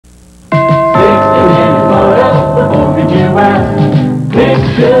last.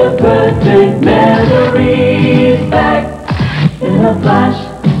 Picture perfect memories back in a flash.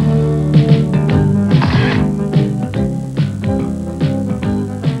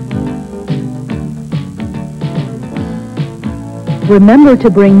 Remember to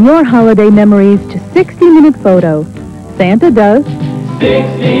bring your holiday memories to 60-Minute Photo. Santa does.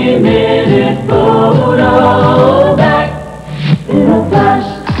 60-minute photo back in a flash.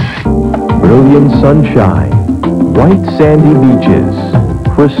 Brilliant sunshine, white sandy beaches,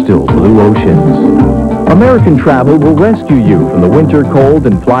 crystal blue oceans. American Travel will rescue you from the winter cold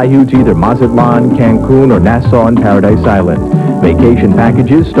and fly you to either Mazatlan, Cancun, or Nassau and Paradise Island. Vacation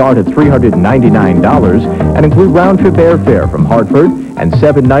packages start at $399 and include round-trip airfare from Hartford and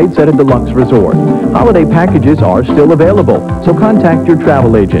 7 nights at a deluxe resort. Holiday packages are still available, so contact your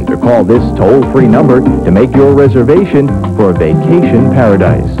travel agent or call this toll-free number to make your reservation for a vacation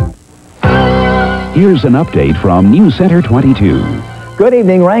paradise. Here's an update from News Center 22. Good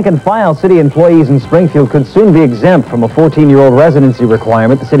evening. Rank and file city employees in Springfield could soon be exempt from a 14-year-old residency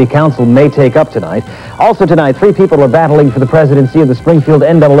requirement the city council may take up tonight. Also tonight, 3 people are battling for the presidency of the Springfield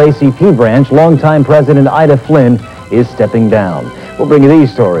NAACP branch. Longtime President Ida Flynn is stepping down. We'll bring you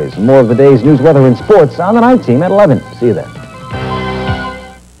these stories and more of the day's news, weather, and sports on the night team at 11. See you then.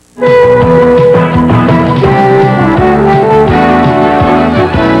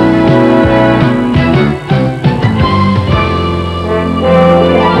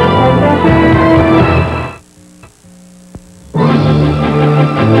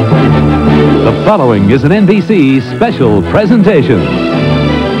 The following is an NBC special presentation.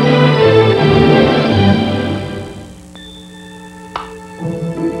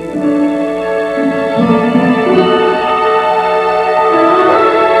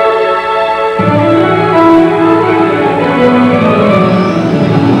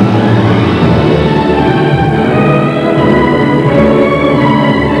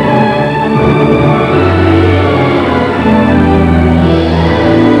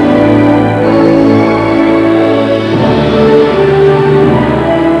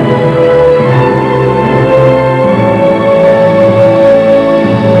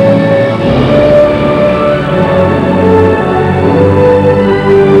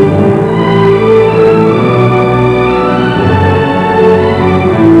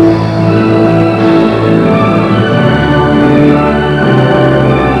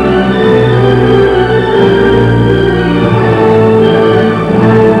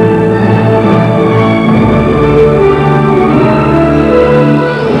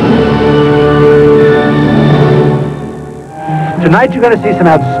 Tonight you're going to see some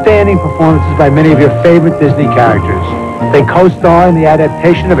outstanding performances by many of your favorite Disney characters. They co-star in the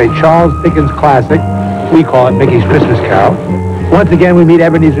adaptation of a Charles Dickens classic. We call it Mickey's Christmas Carol. Once again, we meet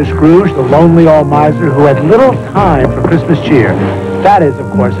Ebenezer Scrooge, the lonely old miser who had little time for Christmas cheer. That is, of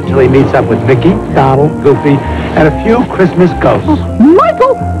course, until he meets up with Mickey, Donald, Goofy, and a few Christmas ghosts.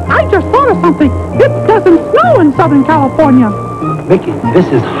 Michael, I just thought of something. It doesn't snow in Southern California. Mickey, this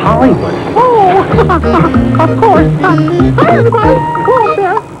is Hollywood. Oh, of course. Hi, everybody. Go up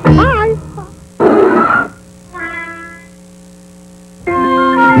there. Hi.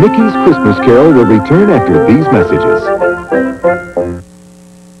 Mickey's Christmas Carol will return after these messages.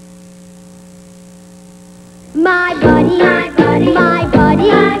 My buddy, my buddy, my buddy,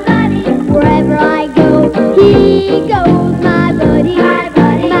 my buddy. Wherever I go, he goes. My buddy, my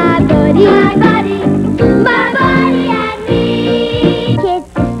buddy, my buddy, my buddy, my buddy and me. Kid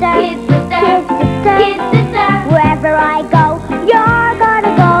sister, kid sister, kid sister, kid sister. Wherever I go, you're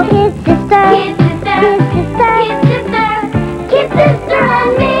gonna go. Kid sister, kid sister, kid sister, kid sister, kid sister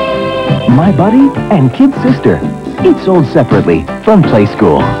and me. My Buddy and Kid Sister. Each sold separately from Play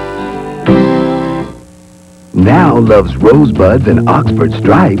School. Now Love's Rosebuds and Oxford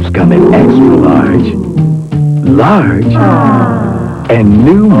Stripes come in extra large, large, and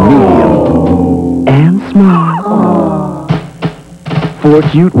new medium, and small. 4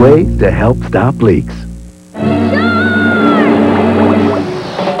 cute ways to help stop leaks.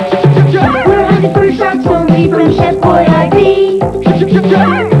 We're having 3 sharks only from Chef Boyardee.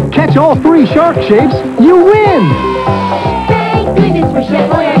 Catch all 3 shark shapes, you win! Thank goodness for Chef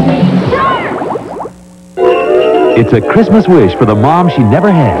Boyardee. It's a Christmas wish for the mom she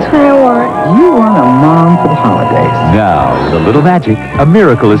never had. You want a mom for the holidays. Now, with a little magic, a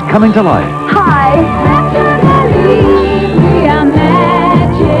miracle is coming to life. Hi.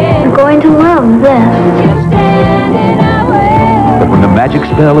 You're going to love this. But when the magic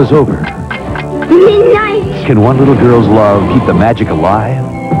spell is over, Midnight. can one little girl's love keep the magic alive?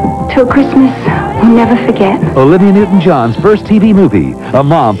 Till Christmas, we'll never forget. Olivia Newton-John's first TV movie, A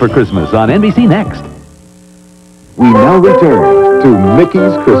Mom for Christmas, on NBC Next. We now return to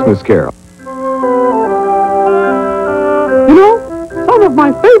Mickey's Christmas Carol. You know, some of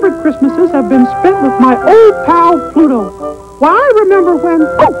my favorite Christmases have been spent with my old pal Pluto. Why, I remember when...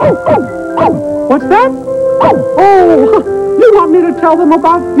 What's that? You want me to tell them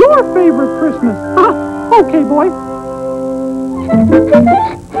about your favorite Christmas? Okay, boy.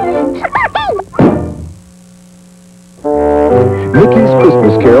 Mickey's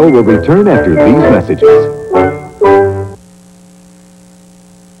Christmas Carol will return after these messages.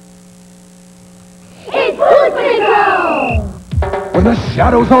 It's Pooch Patrol! When the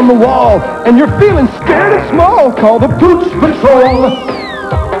shadow's on the wall and you're feeling scared and small, call the Pooch Patrol.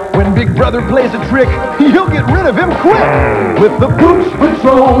 When Big Brother plays a trick, you'll get rid of him quick with the Pooch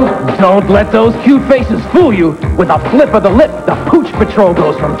Patrol. Don't let those cute faces fool you. With a flip of the lip, the Pooch Patrol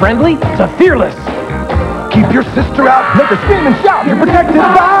goes from friendly to fearless. Keep your sister out, make her scream and shout. You're protected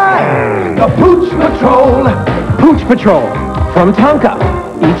by the Pooch Patrol. Pooch Patrol from Tonka,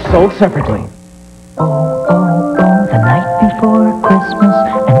 each sold separately. The night before Christmas,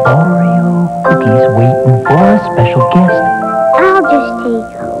 an Oreo cookie's waiting for a special guest. I'll just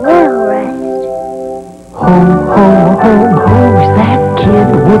take a little rest. Who's that kid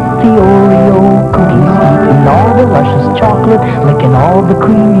with the Oreo cookies? Eating all the luscious chocolate, licking all the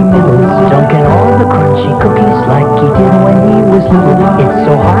creamy middles, dunking all the crunchy cookies like he did when he was little. It's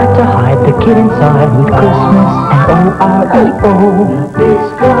so hard to hide the kid inside with Christmas and O-R-E-O.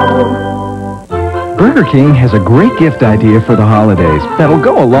 Burger King has a great gift idea for the holidays that'll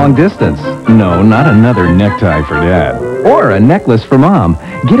go a long distance. No, not another necktie for Dad. Or a necklace for Mom.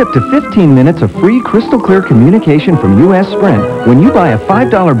 Get up to 15 minutes of free crystal clear communication from U.S. Sprint when you buy a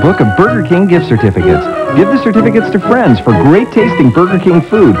 $5 book of Burger King gift certificates. Give the certificates to friends for great tasting Burger King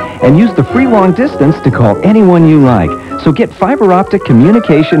food and use the free long distance to call anyone you like. So get fiber optic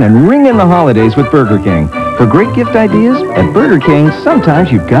communication and ring in the holidays with Burger King. For great gift ideas, at Burger King,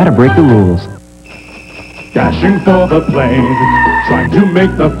 sometimes you've got to break the rules. Dashing for the plane, trying to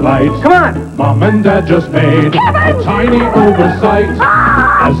make the flight. Come on! Mom and Dad just made a tiny oversight.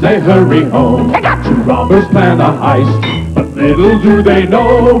 As they hurry home, two robbers plan a heist. But little do they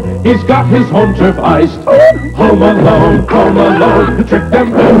know, he's got his home turf iced. Home alone, to trick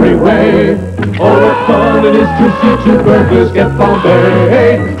them every way. Oh, what fun it is to see two burglars get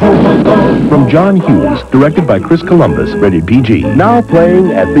bombarded. Home alone. From John Hughes, directed by Chris Columbus, rated PG. Now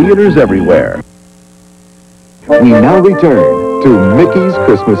playing at theaters everywhere. We now return to Mickey's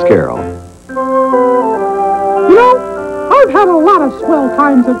Christmas Carol. You know, I've had a lot of swell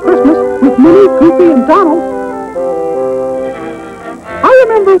times at Christmas with Minnie, Goofy, and Donald. I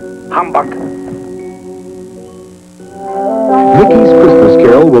remember... Humbug. Mickey's Christmas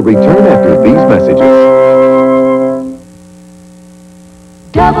Carol will return after these messages.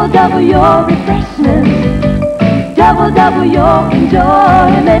 Double your refreshment. Double your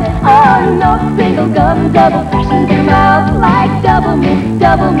enjoyment. Oh, no single gum, double freshens your mouth like double mint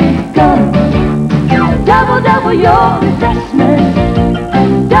gum. Double your refreshment.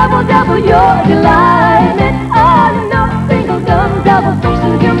 Double your delightment. Oh, no single gum, double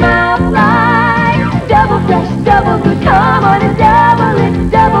freshens your mouth like double fresh, double good. Come on and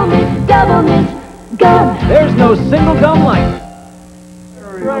double mint gum. There's no single gum like it.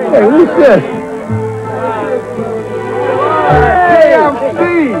 Hey, who's this? Hey, I'm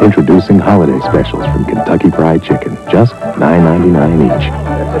Steve. Introducing holiday specials from Kentucky Fried Chicken. Just $9.99 each.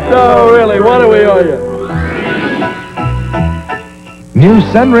 So, really, what do we owe you? New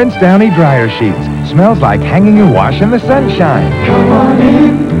Sun-Rinse Downy dryer sheets. Smells like hanging your wash in the sunshine. Come on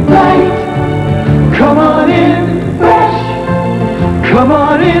in, light. Come on in, fresh. Come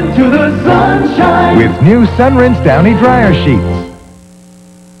on into the sunshine. With new Sun-Rinse Downy dryer sheets.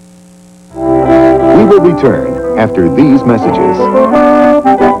 We will return after these messages.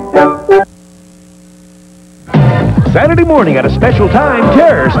 Saturday morning at a special time,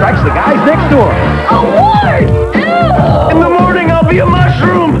 terror strikes the guys next door. A ward! In the morning, I'll be a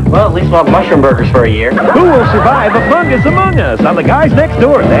mushroom. Well, at least we'll have mushroom burgers for a year. Who will survive a fungus among us on the guys next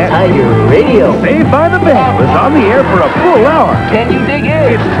door? That Tiger Radio. Saved by the Bell is on the air for a full hour. Can you dig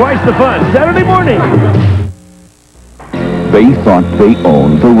in? It's twice the fun Saturday morning. They thought they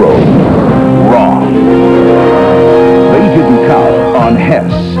owned the road. Wrong. They didn't count on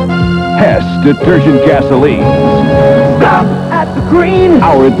Hess. Hess detergent gasoline. Stop at the green.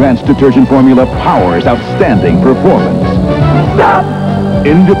 Our advanced detergent formula powers outstanding performance. Stop.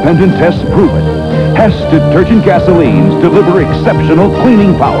 Independent tests prove it. Hess detergent gasolines deliver exceptional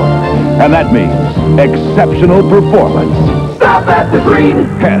cleaning power. And that means exceptional performance. Stop at the green.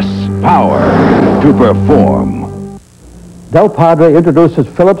 Hess, power to perform. Del Padre introduces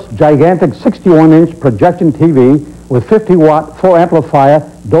Philips' gigantic 61-inch projection TV with 50-watt 4-amplifier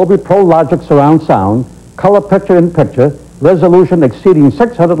Dolby Pro Logic surround sound, color picture-in-picture, resolution exceeding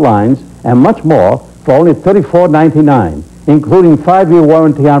 600 lines, and much more for only $34.99, including 5-year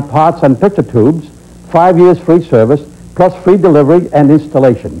warranty on parts and picture tubes, 5 years free service, plus free delivery and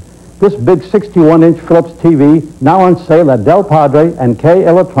installation. This big 61-inch Philips TV now on sale at Del Padre and K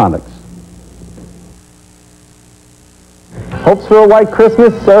Electronics. Hopes for a white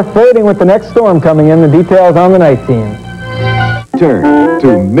Christmas are fading with the next storm coming in. The details on the night team. Turn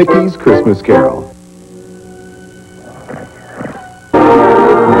to Mickey's Christmas Carol.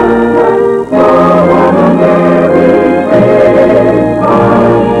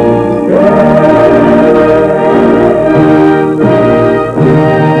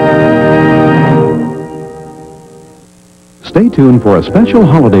 Stay tuned for a special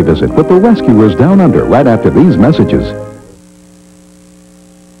holiday visit with the Rescuers Down Under right after these messages.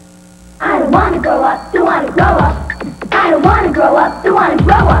 I don't want to grow up, don't want to grow up. I don't want to grow up, don't want to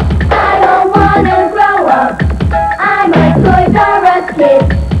grow up. I don't want to grow up. I'm a Toys R Us kid.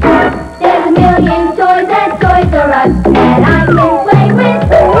 There's a million toys at Toys R Us that I can play with.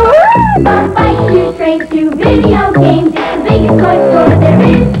 From bikes to trains to video games, it's the biggest toy store there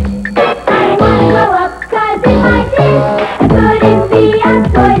is. I don't want to grow up, 'cause if I did, I couldn't be a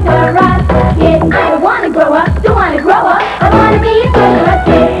Toys R Us kid. I don't want to grow up, don't want to grow up. I want to be a Toys R Us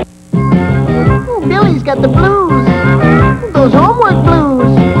kid. Billy's got the blues, those homework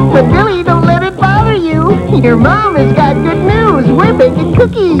blues. But Billy, don't let it bother you. Your mom has got good news. We're baking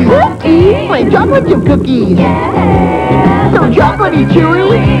cookies. Cookies? My chocolate chip cookies. So chocolatey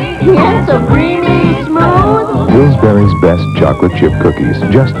chewy and so creamy smooth. Pillsbury's best chocolate chip cookies.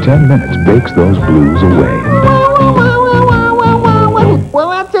 Just 10 minutes bakes those blues away. Well,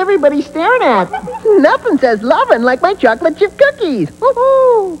 that's everybody staring at. Nothing says lovin' like my chocolate chip cookies.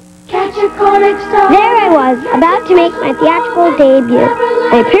 Woohoo! Catch a Kodak star. There I was, about to make my theatrical debut.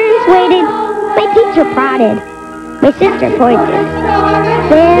 My parents waited, my teacher prodded, my sister pointed.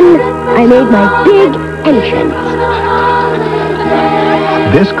 Then I made my big entrance.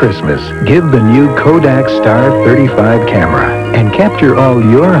 This Christmas, give the new Kodak Star 35 camera and capture all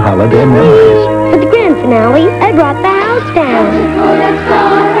your holiday memories. For the grand finale, I brought the house down.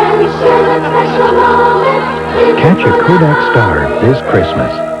 Catch a Kodak Star this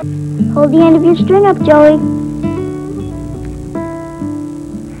Christmas. Hold the end of your string up, Joey.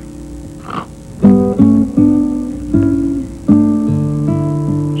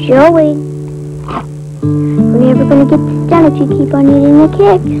 Joey. We're never going to get this done if you keep on eating the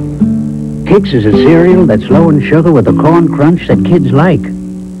Kix. Kix is a cereal that's low in sugar with a corn crunch that kids like.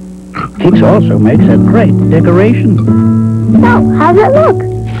 Kix also makes a great decoration. So, how's it look?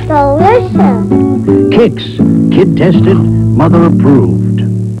 Delicious. Kix, kid-tested, mother-approved.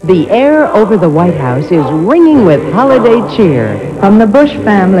 The air over the White House is ringing with holiday cheer. From the Bush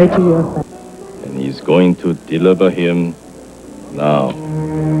family to your family. And he's going to deliver him now.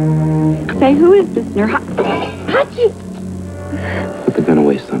 Say, who is this, Hachi? Put the gun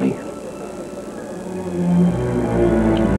away, Sonny.